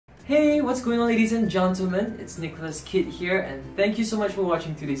Hey, what's going on, ladies and gentlemen? It's Nicholas Kid here, and thank you so much for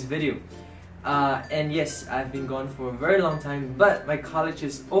watching today's video. And yes, I've been gone for a very long time, but my college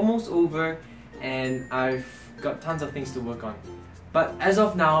is almost over and I've got tons of things to work on. But as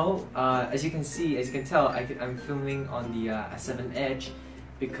of now, as you can tell, I'm filming on the S7 Edge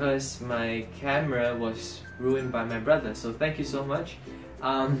because my camera was ruined by my brother, so thank you so much.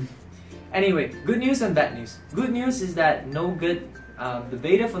 Anyway, good news and bad news. Good news is that Nougat, the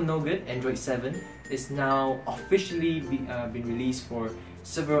beta for Nougat Android 7 is now officially been released for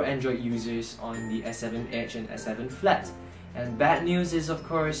several Android users on the S7 Edge and S7 Flat. And bad news is, of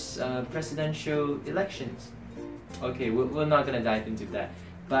course, presidential elections. Okay, we're not gonna dive into that.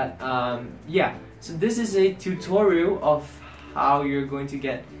 But yeah, so this is a tutorial of how you're going to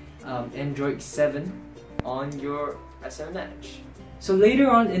get Android 7 on your S7 Edge. So later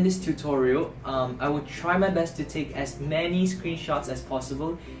on in this tutorial, I will try my best to take as many screenshots as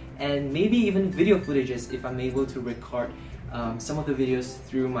possible and maybe even video footages if I'm able to record some of the videos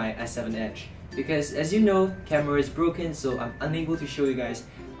through my S7 Edge. Because as you know, camera is broken, so I'm unable to show you guys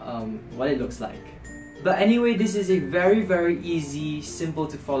what it looks like. But anyway, this is a very easy, simple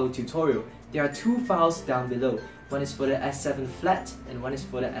to follow tutorial. There are two files down below. One is for the S7 Flat and one is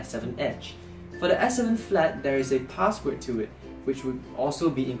for the S7 Edge. For the S7 Flat, there is a password to it, which would also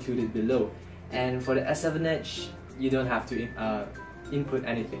be included below. And for the S7 Edge, you don't have to input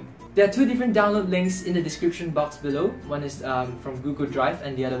anything. There are two different download links in the description box below. One is from Google Drive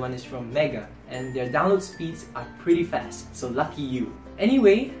and the other one is from Mega. And their download speeds are pretty fast, so lucky you.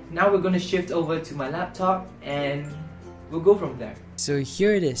 Anyway, now we're going to shift over to my laptop and we'll go from there. So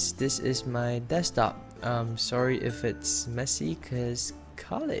here it is. This is my desktop. Sorry if it's messy because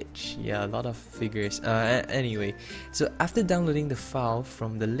college. Yeah, a lot of figures. Anyway, so after downloading the file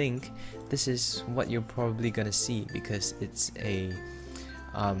from the link, this is what you're probably gonna see because it's a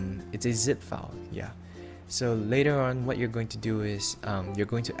zip file. Yeah. So later on, what you're going to do is you're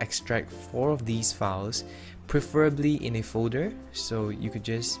going to extract 4 of these files, preferably in a folder. So you could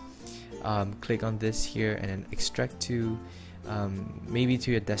just click on this here and then extract to maybe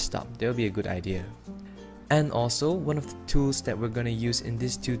to your desktop. That'll be a good idea. And also, one of the tools that we're going to use in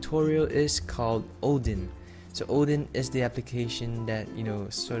this tutorial is called Odin. So Odin is the application that, you know,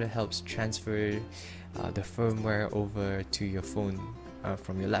 sort of helps transfer the firmware over to your phone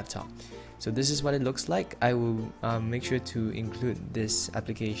from your laptop. So this is what it looks like. I will make sure to include this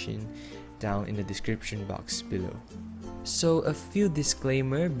application down in the description box below. So a few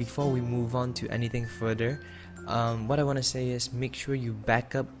disclaimer before we move on to anything further. What I want to say is make sure you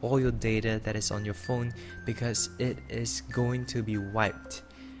back up all your data that is on your phone because it is going to be wiped,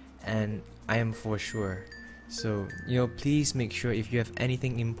 and I am for sure. So, you know, please make sure if you have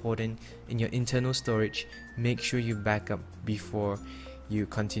anything important in your internal storage, make sure you back up before you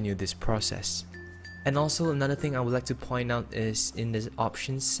continue this process. And also another thing I would like to point out is in the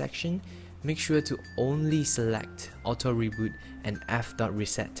options section, make sure to only select auto reboot and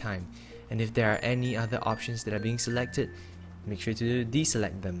f.reset time. And if there are any other options that are being selected, make sure to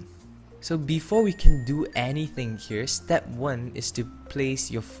deselect them. So before we can do anything here, step 1 is to place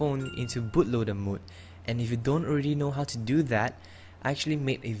your phone into bootloader mode. And if you don't already know how to do that, I actually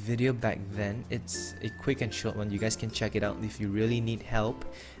made a video back then. It's a quick and short one. You guys can check it out if you really need help.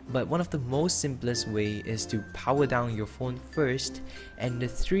 But one of the most simplest way is to power down your phone first. And the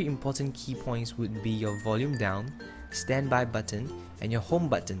 3 important key points would be your volume down, standby button, and your home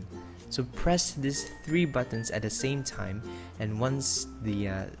button. So press these 3 buttons at the same time, and once the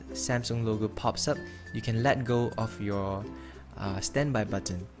Samsung logo pops up, you can let go of your standby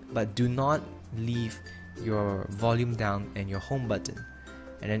button, but do not leave your volume down and your home button,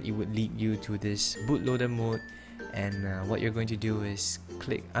 and then it would lead you to this bootloader mode. And what you're going to do is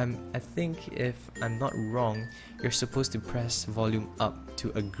click, I think if I'm not wrong, you're supposed to press volume up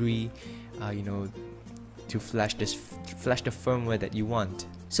to agree, you know, to flash the firmware that you want.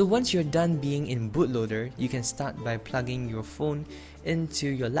 So once you're done being in bootloader, you can start by plugging your phone into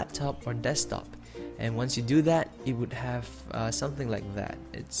your laptop or desktop. And once you do that, it would have something like that.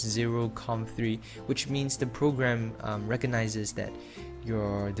 It's 0com3, which means the program recognizes that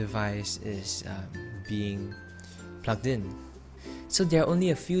your device is being plugged in. So there are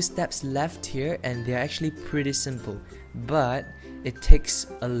only a few steps left here, and they're actually pretty simple, but it takes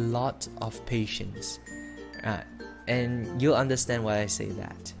a lot of patience. And you'll understand why I say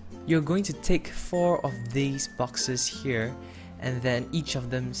that. You're going to take 4 of these boxes here, and then each of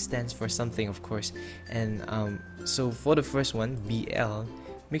them stands for something, of course. And so for the first one, BL,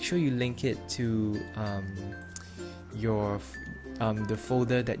 make sure you link it to your the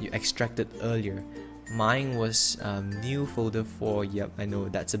folder that you extracted earlier. Mine was new folder 4. Yep, I know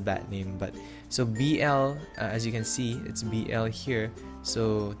that's a bad name, but so BL, as you can see, it's BL here,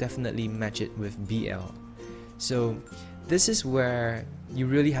 so definitely match it with BL. So this is where you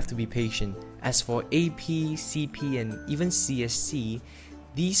really have to be patient. As for AP, CP, and even CSC,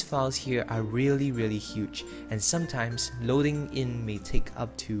 these files here are really huge, and sometimes loading in may take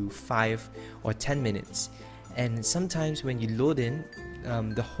up to 5 or 10 minutes. And sometimes when you load in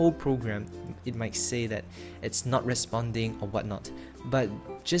the whole program, it might say that it's not responding or whatnot, but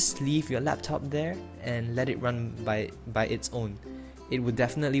just leave your laptop there and let it run by its own. It would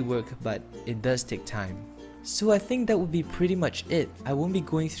definitely work, but it does take time. So I think that would be pretty much it. I won't be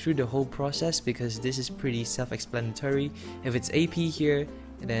going through the whole process because this is pretty self-explanatory. If it's AP here,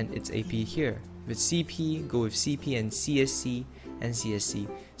 then it's AP here. If it's CP, go with CP, and CSC and CSC.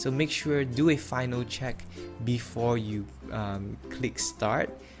 So make sure do a final check before you click start,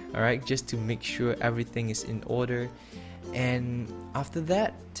 alright, just to make sure everything is in order. And after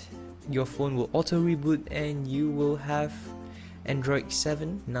that, your phone will auto reboot and you will have Android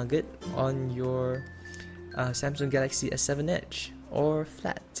 7 Nougat on your Samsung Galaxy S7 Edge or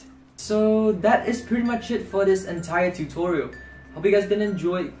flat. So that is pretty much it for this entire tutorial. Hope you guys did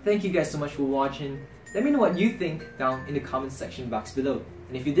enjoy. Thank you guys so much for watching. Let me know what you think down in the comment section box below.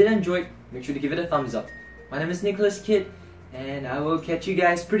 And if you did enjoy, make sure to give it a thumbs up. My name is Nicholas Kid, and I will catch you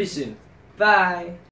guys pretty soon. Bye!